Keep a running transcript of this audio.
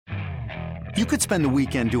You could spend the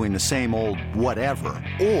weekend doing the same old whatever,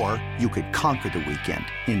 or you could conquer the weekend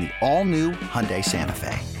in the all-new Hyundai Santa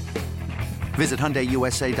Fe. Visit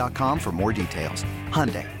HyundaiUSA.com for more details.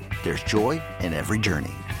 Hyundai, there's joy in every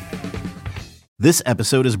journey. This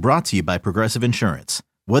episode is brought to you by Progressive Insurance.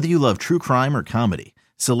 Whether you love true crime or comedy,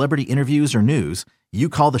 celebrity interviews or news, you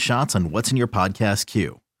call the shots on what's in your podcast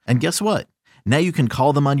queue. And guess what? Now you can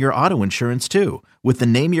call them on your auto insurance too with the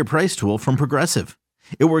Name Your Price tool from Progressive.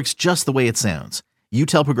 It works just the way it sounds. You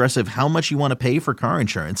tell Progressive how much you want to pay for car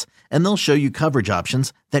insurance, and they'll show you coverage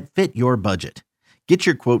options that fit your budget. Get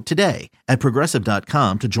your quote today at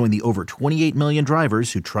Progressive.com to join the over 28 million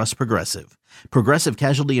drivers who trust Progressive. Progressive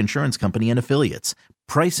Casualty Insurance Company and Affiliates.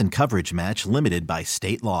 Price and coverage match limited by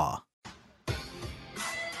state law.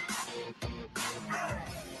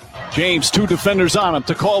 James, two defenders on him.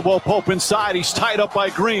 To Caldwell Pope inside. He's tied up by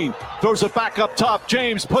Green. Throws it back up top.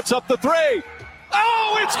 James puts up the three.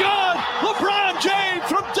 Oh, it's gone! LeBron James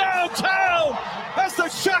from downtown as the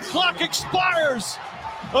shot clock expires.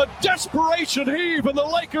 A desperation heave, and the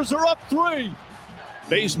Lakers are up 3.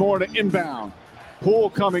 Bazemore to inbound. Poole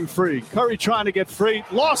coming free. Curry trying to get free.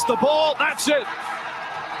 Lost the ball. That's it.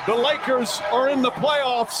 The Lakers are in the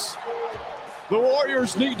playoffs. The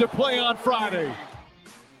Warriors need to play on Friday.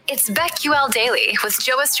 It's BetQL Daily with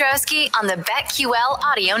Joe Ostrowski on the BetQL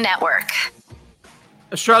Audio Network.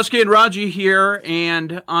 Ostrowski and Raji here,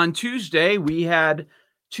 and on Tuesday we had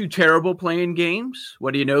 2 terrible playing games.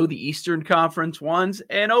 What do you know? The Eastern Conference ones,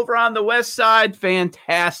 and over on the West Side,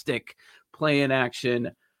 fantastic play-in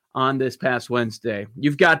action on this past Wednesday.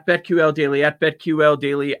 You've got BetQL Daily at BetQL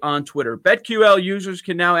Daily on Twitter. BetQL users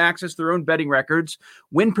can now access their own betting records,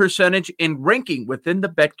 win percentage, and ranking within the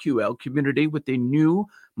BetQL community with the new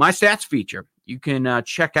My Stats feature. You can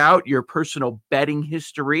check out your personal betting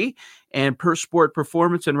history and per sport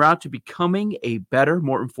performance en route to becoming a better,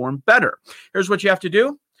 more informed bettor. Here's what you have to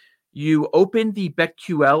do. You open the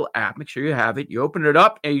BetQL app. Make sure you have it. You open it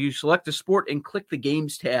up and you select a sport and click the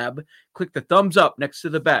Games tab. Click the thumbs up next to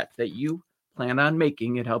the bet that you plan on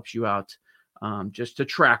making. It helps you out just to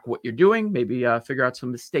track what you're doing, maybe figure out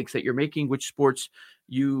some mistakes that you're making, which sports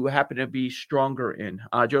you happen to be stronger in.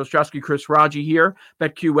 Joe Ostrowski, Chris Raji here,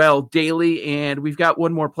 BetQL Daily, and we've got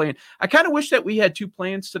one more play-in. I kind of wish that we had 2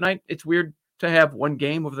 play-ins tonight. It's weird to have one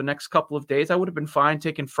game over the next couple of days. I would have been fine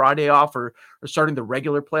taking Friday off or starting the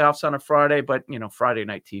regular playoffs on a Friday, but, Friday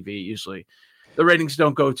night TV, usually the ratings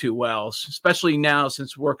don't go too well, especially now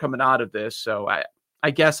since we're coming out of this. So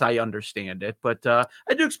I guess I understand it, but I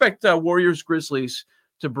do expect Warriors Grizzlies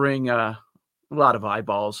to bring a lot of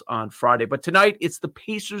eyeballs on Friday. But tonight it's the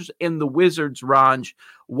Pacers and the Wizards, Ranj.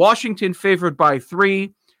 Washington favored by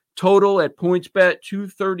 3. Total at PointsBet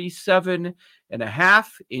 237.5.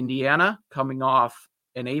 Indiana coming off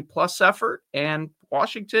an A+ effort, and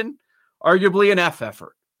Washington arguably an F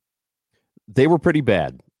effort. They were pretty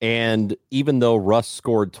bad. And even though Russ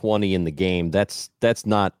scored 20 in the game, that's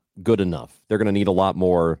not good enough. They're going to need a lot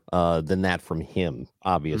more than that from him,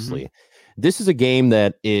 obviously. Mm-hmm. This is a game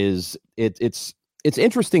that is it's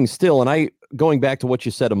interesting still. And going back to what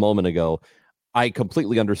you said a moment ago, I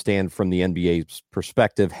completely understand from the NBA's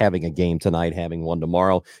perspective, having a game tonight, having one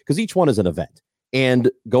tomorrow, because each one is an event. And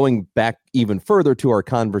going back even further to our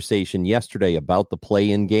conversation yesterday about the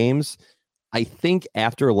play-in games, I think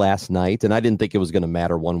after last night, and I didn't think it was going to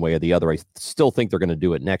matter one way or the other, I still think they're going to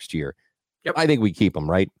do it next year. Yep. I think we keep them,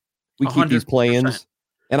 right? We 100%. Keep these play-ins.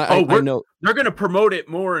 And I know they're going to promote it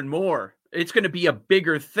more and more. It's going to be a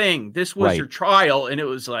bigger thing. This was your trial, and it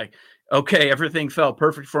was like, okay, everything felt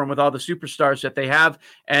perfect for them with all the superstars that they have,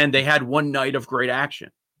 and they had one night of great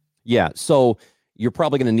action. Yeah, so you're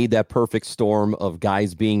probably going to need that perfect storm of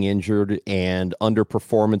guys being injured and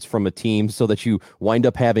underperformance from a team so that you wind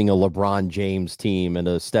up having a LeBron James team and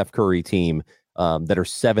a Steph Curry team that are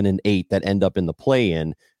 7 and 8 that end up in the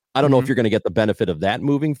play-in. I don't know if you're going to get the benefit of that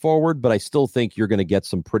moving forward, but I still think you're going to get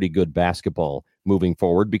some pretty good basketball moving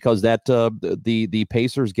forward because that the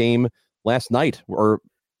Pacers game last night, or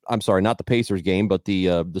I'm sorry, not the Pacers game, but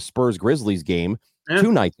the Spurs Grizzlies game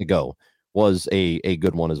 2 nights ago was a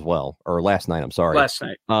good one as well. Or last night, I'm sorry. Last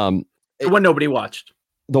night. The one nobody watched.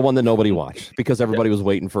 The one that nobody watched because everybody was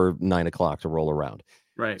waiting for 9 o'clock to roll around.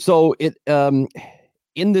 Right. So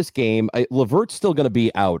in this game, LeVert's still going to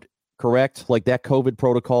be out. Correct? Like that COVID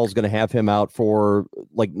protocol is going to have him out for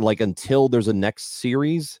like until there's a next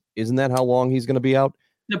series. Isn't that how long he's going to be out?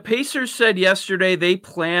 The Pacers said yesterday they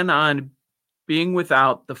plan on being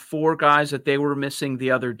without the 4 guys that they were missing the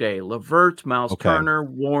other day: LeVert, Miles Turner,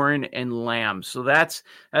 Warren, and Lamb. So that's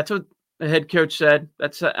what the head coach said.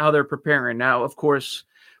 That's how they're preparing. Now, of course,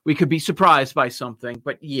 we could be surprised by something,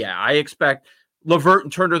 but yeah, I expect LeVert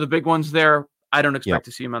and Turner, the big ones there. I don't expect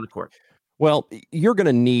to see him on the court. Well, you're going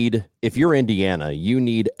to need, if you're Indiana, you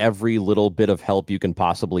need every little bit of help you can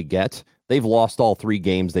possibly get. They've lost all 3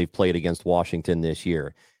 games they've played against Washington this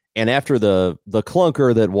year. And after the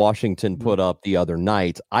clunker that Washington put up the other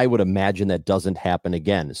night, I would imagine that doesn't happen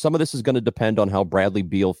again. Some of this is going to depend on how Bradley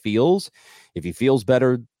Beal feels. If he feels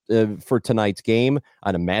better for tonight's game,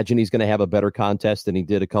 I'd imagine he's going to have a better contest than he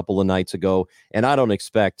did a couple of nights ago. And I don't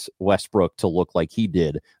expect Westbrook to look like he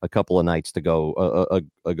did a couple of nights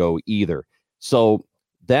ago either. So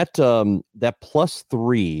that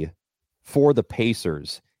 +3 for the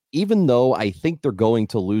Pacers, even though I think they're going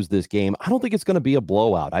to lose this game, I don't think it's going to be a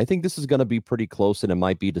blowout. I think this is going to be pretty close, and it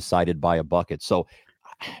might be decided by a bucket. So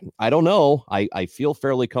I don't know. I feel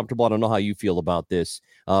fairly comfortable. I don't know how you feel about this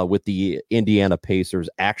with the Indiana Pacers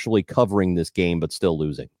actually covering this game, but still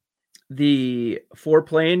losing. The 4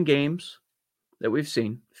 play-in games that we've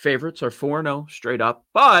seen, favorites are 4-0 straight up,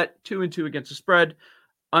 but 2-2 against the spread.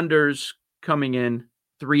 Unders coming in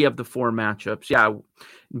 3 of the 4 matchups. Yeah.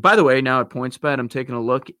 By the way, now at PointsBet, I'm taking a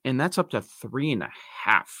look, and that's up to 3.5.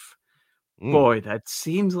 Boy, that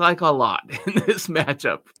seems like a lot in this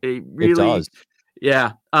matchup. It does.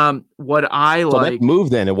 Yeah. What I like. That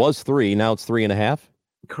move then, it was 3. Now it's 3.5.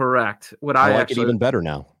 Correct. What I like actually, it even better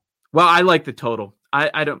now. Well, I like the total.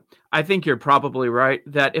 I think you're probably right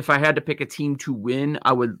that if I had to pick a team to win,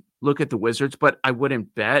 I would look at the Wizards, but I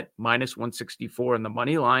wouldn't bet -164 in the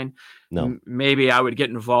money line. No. Maybe I would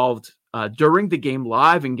get involved during the game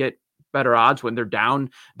live and get better odds when they're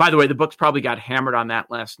down. By the way, the books probably got hammered on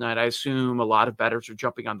that last night. I assume a lot of bettors are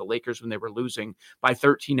jumping on the Lakers when they were losing by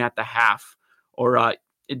 13 at the half, or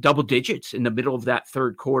double digits in the middle of that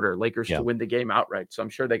third quarter, Lakers to win the game outright. So I'm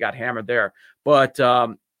sure they got hammered there. But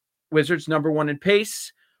Wizards #1 in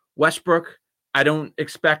pace. Westbrook, I don't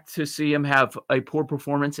expect to see him have a poor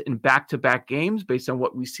performance in back-to-back games based on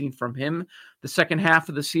what we've seen from him the second half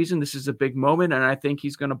of the season. This is a big moment, and I think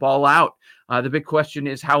he's going to ball out. The big question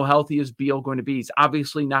is, how healthy is Beal going to be? He's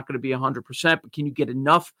obviously not going to be 100%, but can you get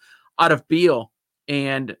enough out of Beal?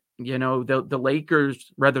 And the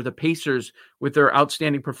Lakers, rather the Pacers, with their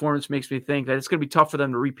outstanding performance, makes me think that it's going to be tough for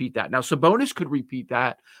them to repeat that. Now, Sabonis could repeat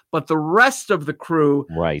that, but the rest of the crew,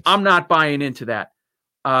 right? I'm not buying into that.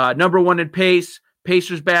 #1 in pace,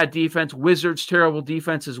 Pacers bad defense, Wizards terrible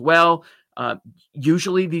defense as well.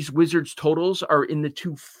 Usually these Wizards totals are in the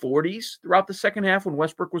 240s throughout the second half when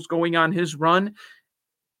Westbrook was going on his run.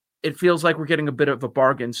 It feels like we're getting a bit of a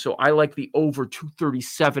bargain. So I like the over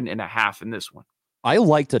 237.5 in this one. I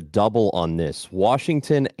like to double on this.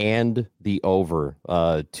 Washington and the over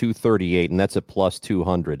 238, and that's a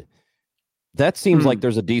 +200. That seems like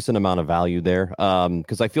there's a decent amount of value there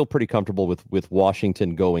because I feel pretty comfortable with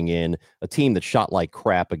Washington going in, a team that shot like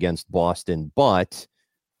crap against Boston, but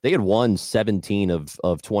they had won 17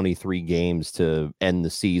 of 23 games to end the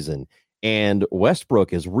season. And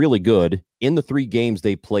Westbrook is really good in the 3 games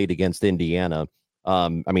they played against Indiana.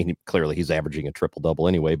 Clearly he's averaging a triple-double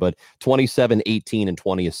anyway, but 27, 18, and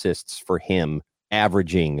 20 assists for him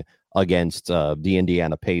averaging against the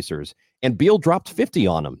Indiana Pacers. And Beal dropped 50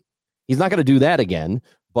 on him. He's not going to do that again,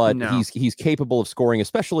 but he's capable of scoring,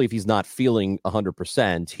 especially if he's not feeling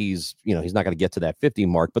 100%. He's not going to get to that 50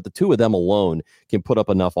 mark, but the 2 of them alone can put up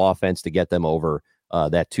enough offense to get them over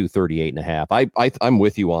that 238.5. I'm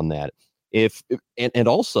with you on that. And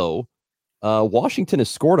also Washington has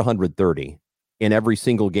scored 130 in every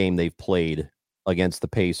single game they've played against the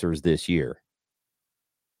Pacers this year.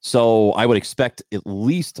 So I would expect at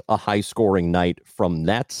least a high-scoring night from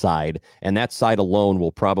that side, and that side alone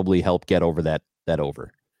will probably help get over that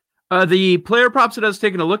over. The player props that I was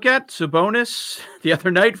taking a look at, Sabonis the other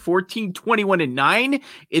night, 14, 21, and 9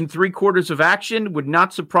 in 3 quarters of action. Would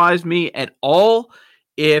not surprise me at all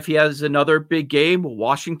if he has another big game.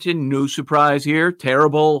 Washington, no surprise here.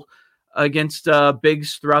 Terrible against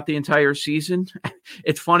bigs throughout the entire season.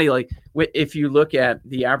 It's funny, like if you look at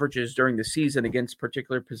the averages during the season against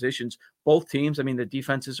particular positions, both teams, the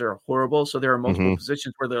defenses are horrible. So there are multiple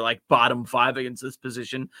positions where they're like bottom 5 against this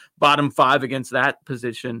position, bottom 5 against that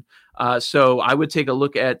position. So I would take a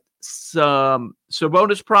look at some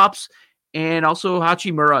Sabonis props and also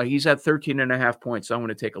Hachimura. He's at 13.5 points. So I'm going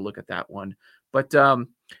to take a look at that one. But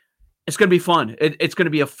it's going to be fun. It's going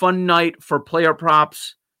to be a fun night for player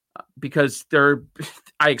props, because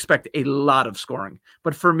I expect a lot of scoring.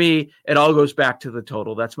 But for me, it all goes back to the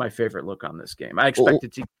total. That's my favorite look on this game. I expect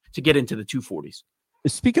it to get into the 240s.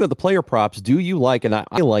 Speaking of the player props, do you like, and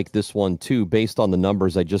I like this one too, based on the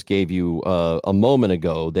numbers I just gave you a moment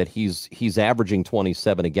ago, that he's averaging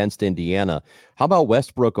 27 against Indiana. How about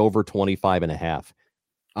Westbrook over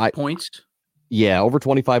 25.5? Points? Yeah, over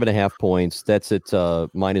 25.5 points. That's at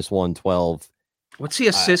minus 112. What's the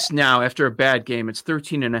assist now after a bad game? It's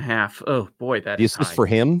 13.5. Oh boy, that the is assist high. for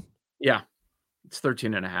him. Yeah, it's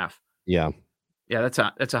 13.5. Yeah, that's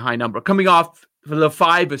a high number coming off for the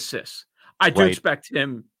 5 assists. I do expect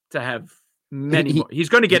him to have many more. He's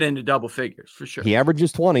going to get into double figures for sure. He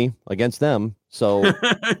averages 20 against them. So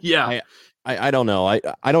yeah, I don't know.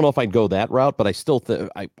 I don't know if I'd go that route, but I still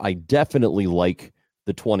I definitely like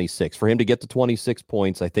the 26 for him to get to 26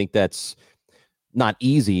 points. I think that's not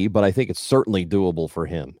easy, but I think it's certainly doable for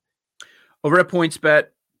him. Over at PointsBet,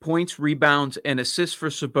 points, rebounds, and assists for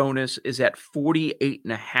Sabonis is at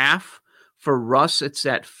 48.5. For Russ, it's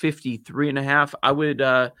at 53.5. I would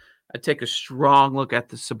I'd take a strong look at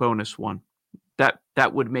the Sabonis one.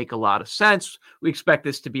 That would make a lot of sense. We expect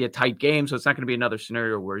this to be a tight game, so it's not going to be another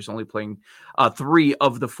scenario where he's only playing 3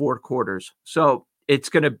 of the 4 quarters. So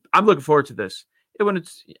I'm looking forward to this.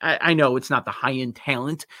 I know it's not the high-end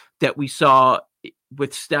talent that we saw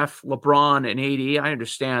with Steph, LeBron, and AD. I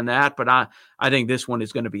understand that, but I think this one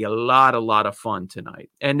is going to be a lot of fun tonight.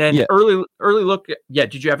 And then early look. Yeah,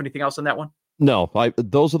 did you have anything else on that one? No,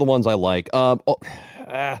 those are the ones I like.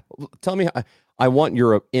 Tell me, I want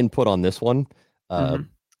your input on this one.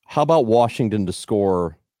 How about Washington to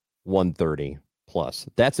score 130 plus?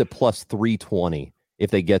 That's at plus 320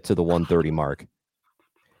 if they get to the 130 mark.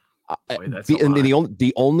 Boy,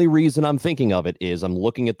 the only reason I'm thinking of it is I'm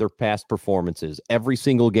looking at their past performances. Every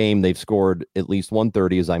single game they've scored at least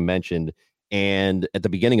 130, as I mentioned, and at the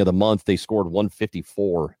beginning of the month they scored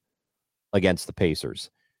 154 against the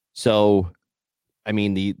Pacers. So, I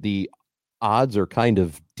mean, the odds are kind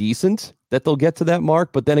of decent that they'll get to that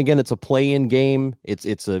mark, but then again, it's a play-in game. It's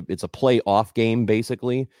a play-off game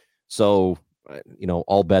basically. So,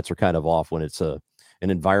 all bets are kind of off when it's an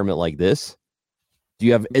environment like this. Do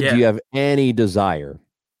you have any desire?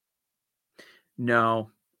 No,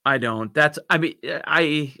 I don't.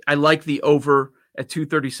 I like the over at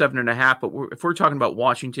 237.5, but if we're talking about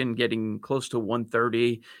Washington getting close to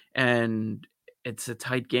 130 and it's a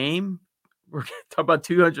tight game, we're talking about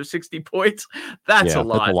 260 points. That's a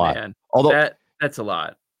lot, man. Although that's a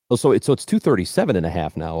lot. Oh, so it's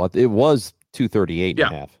 237.5 now. It was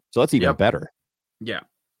 238.5. So that's even better. Yeah.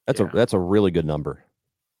 That's a really good number.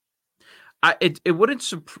 It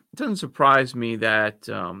doesn't surprise me that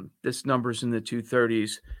this number's in the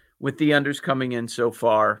 230s with the unders coming in so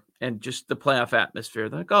far and just the playoff atmosphere.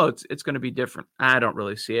 They're like, it's going to be different. I don't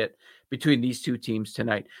really see it between these two teams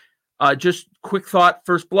tonight. Just quick thought,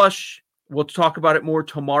 first blush. We'll talk about it more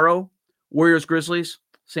tomorrow. Warriors, Grizzlies,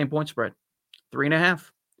 same point spread, 3.5,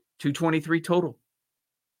 223 total.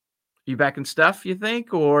 You backing Steph, you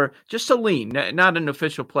think, or just a lean, not an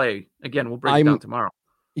official play? Again, we'll break it down tomorrow.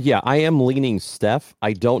 Yeah, I am leaning Steph.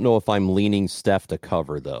 I don't know if I'm leaning Steph to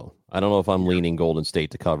cover, though. I don't know if I'm leaning Golden State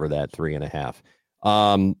to cover that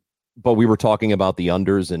 3.5. But we were talking about the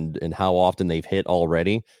unders and how often they've hit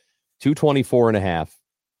already. 224.5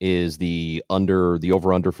 is the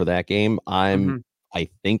over-under for that game. I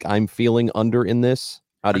think I'm feeling under in this.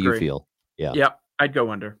 How do you feel? Yeah. Yep. I'd go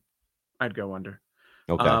under.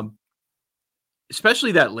 Okay.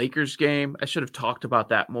 Especially that Lakers game. I should have talked about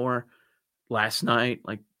that more last night.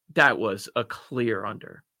 Like, that was a clear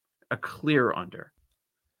under.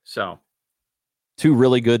 So 2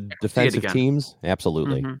 really good defensive teams.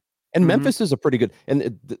 Absolutely. And Memphis is a pretty good,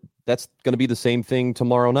 and that's going to be the same thing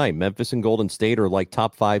tomorrow night. Memphis and Golden State are like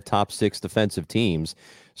top 5, top 6 defensive teams.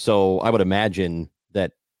 So I would imagine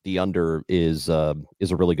that the under is a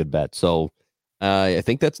really good bet. So I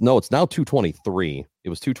think it's now 223. It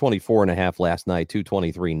was 224.5 last night,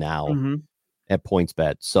 223 now at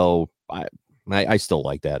PointsBet. So I still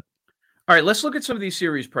like that. All right, let's look at some of these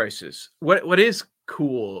series prices. What is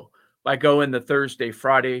cool by going the Thursday,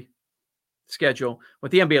 Friday schedule,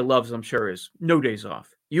 what the NBA loves, I'm sure, is no days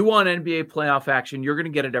off. You want NBA playoff action, you're going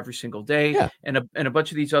to get it every single day. Yeah. And a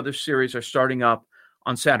bunch of these other series are starting up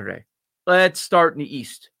on Saturday. Let's start in the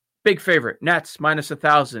East. Big favorite, Nets minus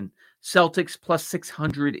 1,000, Celtics plus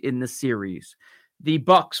 600 in the series. The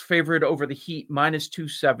Bucks favored over the Heat minus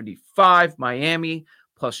 275, Miami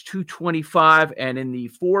plus 225, and in the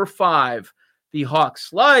 4-5, the Hawks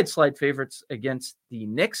slide favorites against the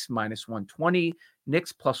Knicks minus 120,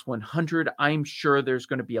 Knicks plus 100. I'm sure there's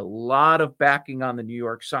going to be a lot of backing on the New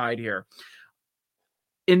York side here.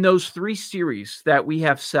 In those 3 series that we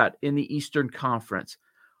have set in the Eastern Conference,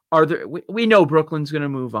 we know Brooklyn's going to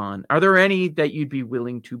move on. Are there any that you'd be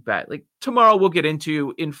willing to bet? Like tomorrow we'll get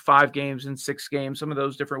into in 5 games, in 6 games, some of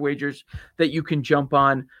those different wagers that you can jump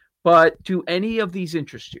on. But do any of these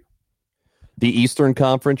interest you? The Eastern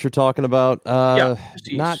Conference you're talking about?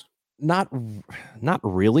 Not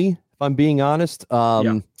really. If I'm being honest.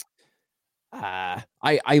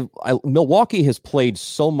 Milwaukee has played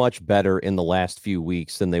so much better in the last few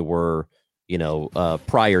weeks than they were,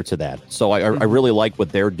 prior to that. So I really like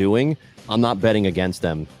what they're doing. I'm not betting against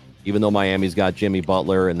them, even though Miami's got Jimmy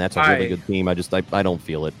Butler and that's a really good team. I don't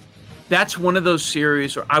feel it. That's one of those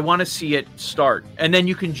series where I want to see it start, and then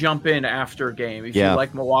you can jump in after a game. If you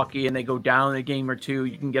like Milwaukee and they go down a game or two,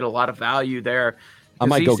 you can get a lot of value there. I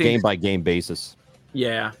might go game by game basis.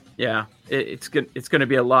 Yeah. It's going to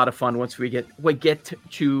be a lot of fun once we get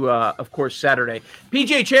to of course, Saturday.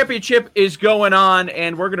 PGA Championship is going on,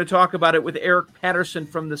 and we're going to talk about it with Eric Patterson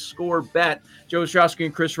from the Score Bet. Joe Ostrowski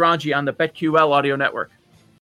and Chris Ranji on the BetQL Audio Network.